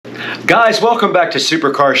Guys, welcome back to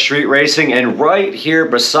Supercar Street Racing, and right here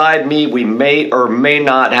beside me we may or may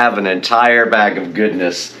not have an entire bag of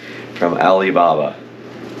goodness from Alibaba.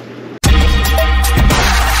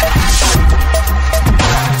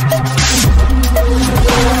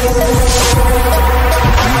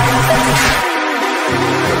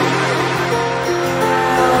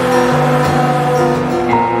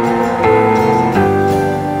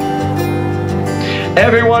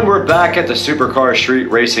 Everyone, we're back at the Supercar Street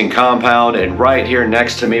Racing compound, and right here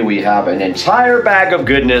next to me we have an entire bag of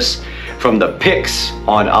goodness from the picks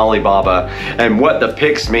on Alibaba. And what the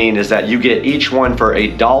picks mean is that you get each one for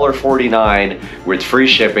 $1.49 with free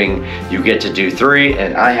shipping. You get to do 3,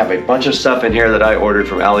 and I have a bunch of stuff in here that I ordered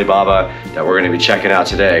from Alibaba that we're going to be checking out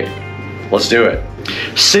today. Let's do it.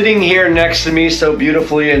 Sitting here next to me so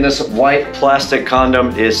beautifully in this white plastic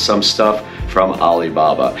condom is some stuff from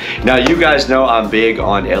Alibaba. Now, you guys know I'm big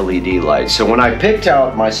on LED lights, so when I picked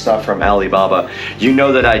out my stuff from Alibaba, you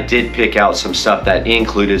know that I did pick out some stuff that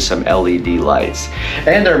included some LED lights.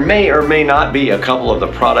 And there may or may not be a couple of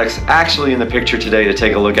the products actually in the picture today to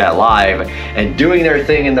take a look at live and doing their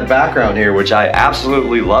thing in the background here, which I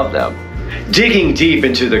absolutely love them. Digging deep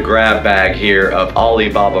into the grab bag here of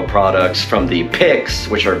Alibaba products from the picks,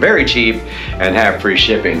 which are very cheap and have free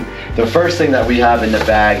shipping. The first thing that we have in the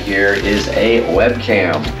bag here is a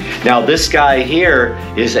webcam. Now this guy here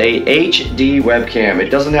is a HD webcam. It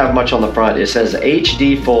doesn't have much on the front. It says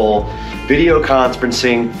HD full video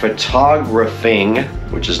conferencing photographing,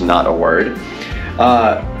 which is not a word,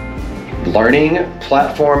 learning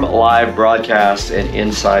platform live broadcast, and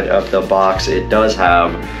inside of the box it does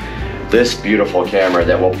have this beautiful camera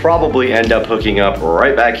that will probably end up hooking up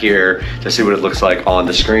right back here to see what it looks like on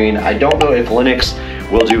the screen. I don't know if Linux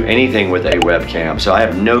will do anything with a webcam, so I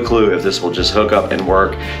have no clue if this will just hook up and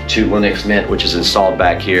work to Linux Mint, which is installed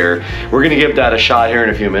back here. We're gonna give that a shot here in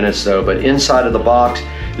a few minutes though, but inside of the box,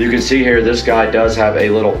 you can see here, this guy does have a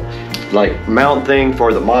little like mount thing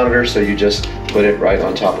for the monitor, so you just put it right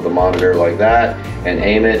on top of the monitor like that and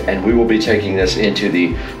aim it, and we will be taking this into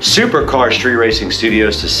the Supercar Street Racing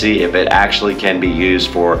Studios to see if it actually can be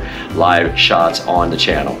used for live shots on the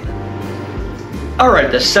channel.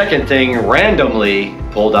 Alright, the second thing randomly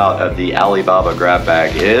pulled out of the Alibaba grab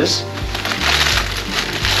bag is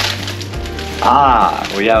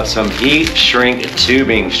we have some heat shrink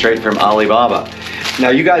tubing straight from Alibaba. Now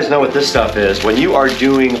you guys know what this stuff is. When you are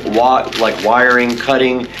doing like wiring,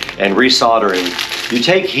 cutting, and resoldering, you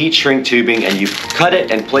take heat shrink tubing and you cut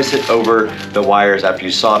it and place it over the wires after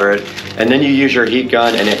you solder it, and then you use your heat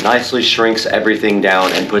gun and it nicely shrinks everything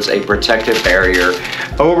down and puts a protective barrier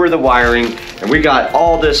over the wiring. And we got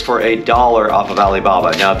all this for $1 off of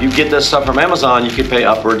Alibaba. Now if you get this stuff from Amazon, you could pay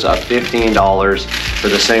upwards of $15 for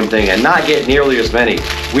the same thing and not get nearly as many.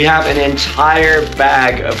 We have an entire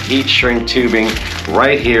bag of heat shrink tubing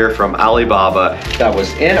right here from Alibaba that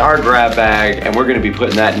was in our grab bag, and we're going to be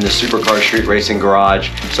putting that in the Supercar Street Racing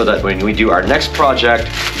garage so that when we do our next project,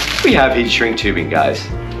 we have heat shrink tubing, guys.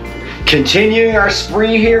 Continuing our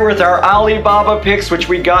spree here with our Alibaba picks, which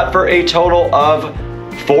we got for a total of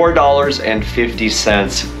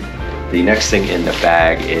 $4.50. The next thing in the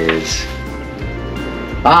bag is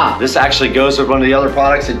this actually goes with one of the other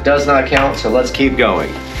products. It does not count, so let's keep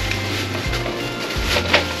going.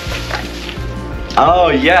 Oh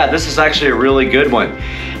yeah, this is actually a really good one.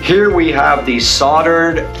 Here we have the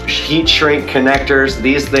soldered heat shrink connectors.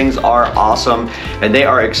 These things are awesome, and they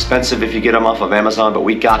are expensive if you get them off of Amazon, but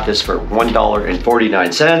we got this for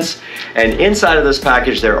 $1.49. And inside of this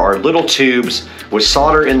package there are little tubes with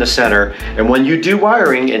solder in the center, and when you do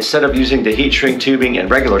wiring, instead of using the heat shrink tubing and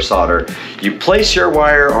regular solder, you place your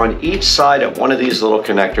wire on each side of one of these little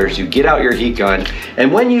connectors, you get out your heat gun,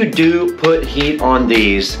 and when you do put heat on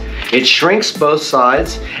these, it shrinks both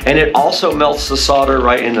sides, and it also melts the solder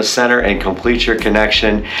right in the center and completes your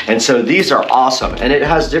connection. And so these are awesome, and it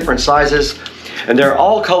has different sizes, and they're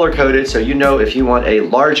all color coded, so you know if you want a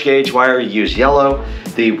large gauge wire, you use yellow,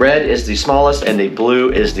 the red is the smallest, and the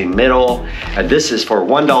blue is the middle. And this is for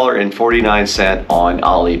 $1.49 on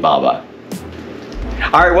Alibaba.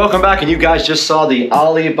 All right, welcome back, and you guys just saw the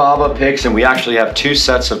Alibaba picks, and we actually have 2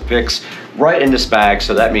 sets of picks right in this bag,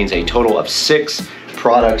 so that means a total of 6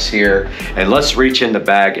 products here. And let's reach in the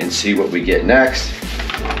bag and see what we get next.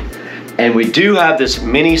 And we do have this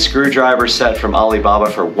mini screwdriver set from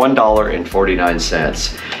Alibaba for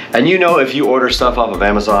 $1.49. And you know, if you order stuff off of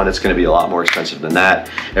Amazon, it's going to be a lot more expensive than that.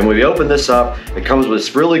 And when we open this up, it comes with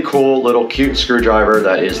this really cool little cute screwdriver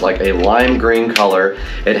that is like a lime green color.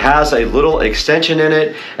 It has a little extension in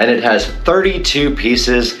it, and it has 32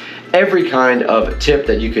 pieces, every kind of tip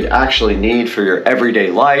that you could actually need for your everyday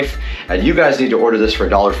life. and you guys need to order this for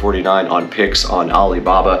 $1.49 on Pix on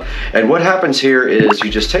Alibaba. And what happens here is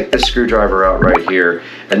you just take this screwdriver out right here,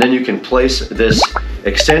 and then you can place this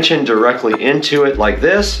extension directly into it like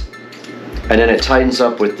this, and then it tightens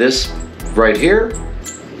up with this right here.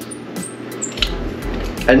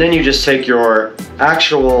 And then you just take your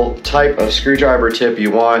actual type of screwdriver tip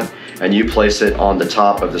you want and you place it on the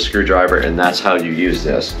top of the screwdriver, and that's how you use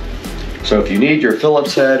this. So if you need your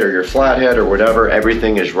Phillips head or your flathead or whatever,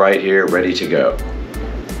 everything is right here ready to go.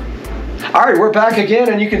 All right, we're back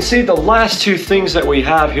again, and you can see the last two things that we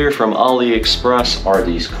have here from AliExpress are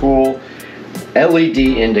these cool LED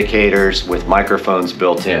indicators with microphones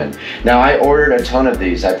built in. Now, I ordered a ton of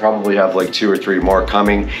these. I probably have like 2 or 3 more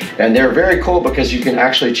coming, and they're very cool because you can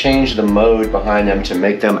actually change the mode behind them to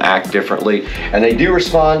make them act differently, and they do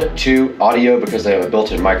respond to audio because they have a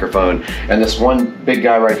built-in microphone. And this one big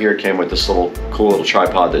guy right here came with this little cool little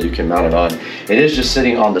tripod that you can mount it on. It is just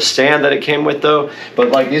sitting on the stand that it came with though,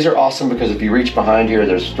 but like these are awesome because if you reach behind here,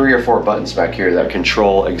 there's 3 or 4 buttons back here that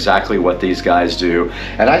control exactly what these guys do,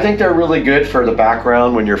 and I think they're really good for the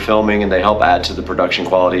background when you're filming, and they help add to the production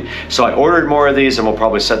quality. So I ordered more of these, and we'll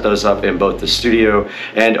probably set those up in both the studio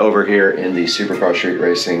and over here in the Supercar Street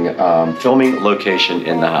Racing filming location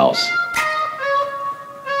in the house.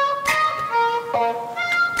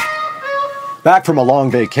 Back from a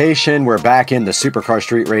long vacation, we're back in the Supercar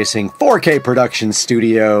Street Racing 4K production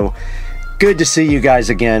studio. Good to see you guys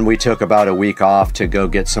again. We took about a week off to go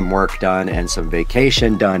get some work done and some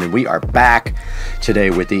vacation done, and we are back today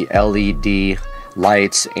with the LED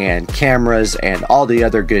lights and cameras and all the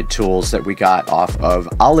other good tools that we got off of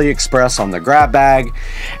AliExpress on the grab bag,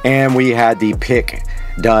 and we had the pick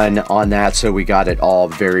done on that, so we got it all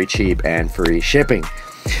very cheap and free shipping.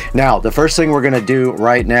 Now, the first thing we're going to do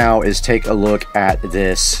right now is take a look at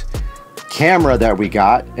this camera that we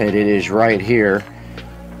got, and it is right here.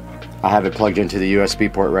 I have it plugged into the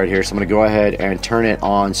USB port right here, so I'm going to go ahead and turn it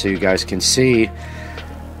on so you guys can see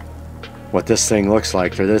what this thing looks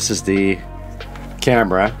like. So this is the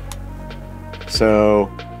camera. So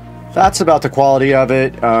that's about the quality of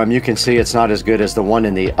it. You can see it's not as good as the one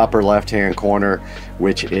in the upper left hand corner,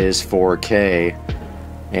 which is 4K.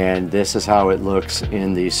 And this is how it looks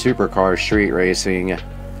in the Supercar Street Racing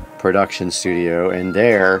production studio. And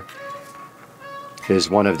there is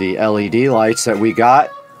one of the LED lights that we got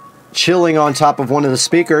chilling on top of one of the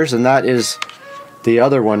speakers, and that is the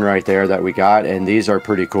other one right there that we got, and these are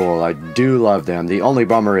pretty cool. I do love them. The only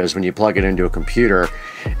bummer is when you plug it into a computer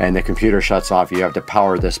and the computer shuts off, you have to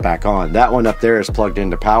power this back on. That one up there is plugged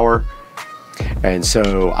into power, and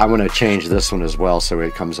so I want to change this one as well so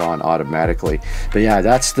it comes on automatically. But yeah,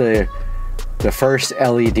 that's the first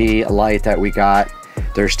LED light that we got.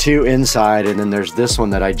 There's 2 inside, and then there's this one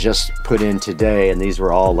that I just put in today, and these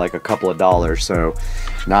were all like a couple of dollars, so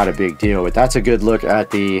not a big deal. But that's a good look at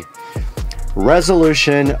the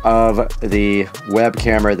resolution of the web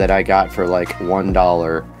camera that I got for like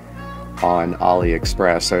 $1 on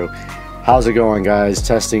AliExpress. So how's it going, guys?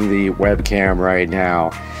 Testing the webcam right now,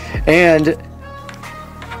 and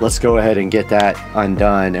let's go ahead and get that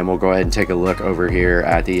undone, and we'll go ahead and take a look over here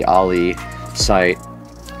at the Ali site.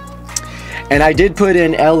 And I did put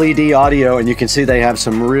in LED audio, and you can see they have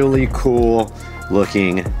some really cool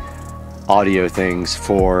looking audio things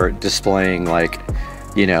for displaying, like,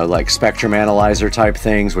 you know, like spectrum analyzer type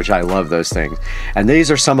things, which I love those things. And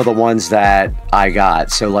these are some of the ones that I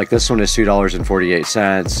got. So like this one is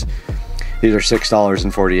 $2.48. These are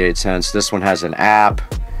 $6.48. This one has an app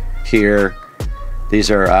here.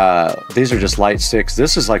 These are just light sticks.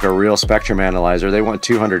 This is like a real spectrum analyzer. They want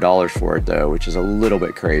 $200 for it though, which is a little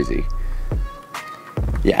bit crazy.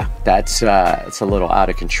 Yeah, it's a little out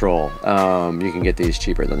of control. You can get these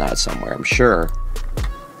cheaper than that somewhere, I'm sure.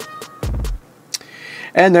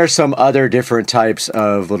 And there's some other different types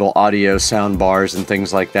of little audio sound bars and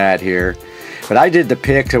things like that here. But I did the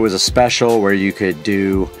pick. It was a special where you could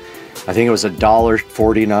do, I think it was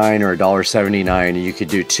 $1.49 or $1.79, and you could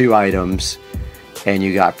do 2 items and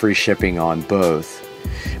you got free shipping on both.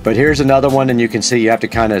 But here's another one, and you can see you have to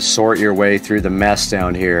kind of sort your way through the mess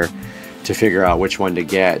down here to figure out which one to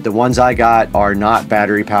get. The ones I got are not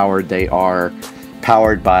battery powered. They are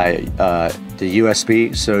powered by the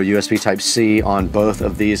USB, so USB Type-C on both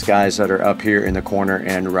of these guys that are up here in the corner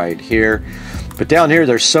and right here. But down here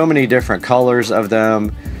there's so many different colors of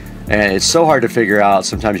them, and it's so hard to figure out.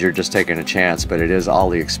 Sometimes you're just taking a chance, but it is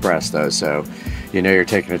AliExpress though, so you know you're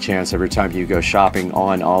taking a chance every time you go shopping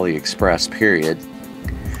on AliExpress, period.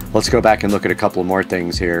 Let's go back and look at a couple more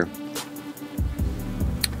things here.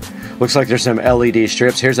 Looks like there's some LED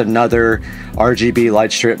strips. Here's another RGB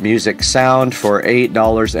light strip music sound for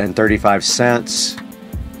 $8.35.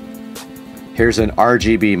 Here's an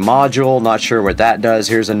RGB module, not sure what that does.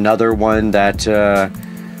 Here's another one that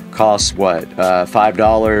costs what,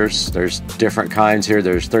 $5. There's different kinds here.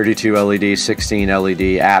 There's 32 LED, 16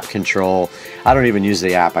 LED, app control. I don't even use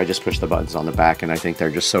the app, I just push the buttons on the back, and I think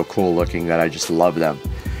they're just so cool looking that I just love them.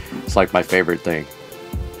 It's like my favorite thing.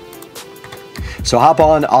 So hop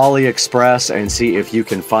on AliExpress and see if you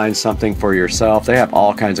can find something for yourself. They have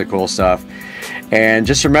all kinds of cool stuff. And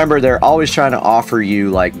just remember, they're always trying to offer you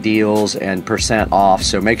like deals and % off,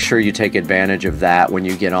 so make sure you take advantage of that when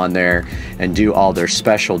you get on there and do all their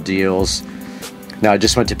special deals. Now I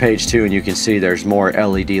just went to page 2 and you can see there's more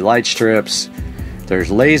LED light strips,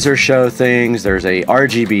 there's laser show things, there's a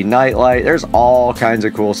RGB nightlight, there's all kinds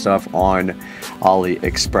of cool stuff on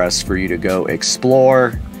AliExpress for you to go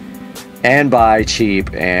explore and buy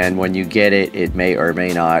cheap. And when you get it, it may or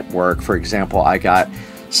may not work. For example, I got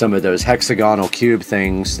some of those hexagonal cube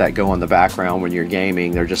things that go on the background when you're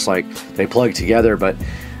gaming. They're just like, they plug together, but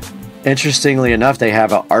interestingly enough, they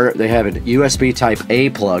have a USB type A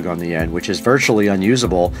plug on the end, which is virtually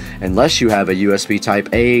unusable unless you have a USB type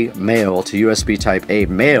A male to USB type A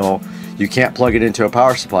male. You can't plug it into a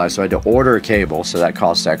power supply, so I had to order a cable, so that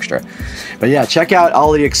costs extra. But yeah, check out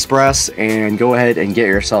AliExpress and go ahead and get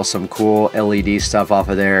yourself some cool LED stuff off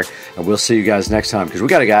of there, and we'll see you guys next time, because we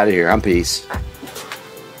gotta get out of here. I'm peace.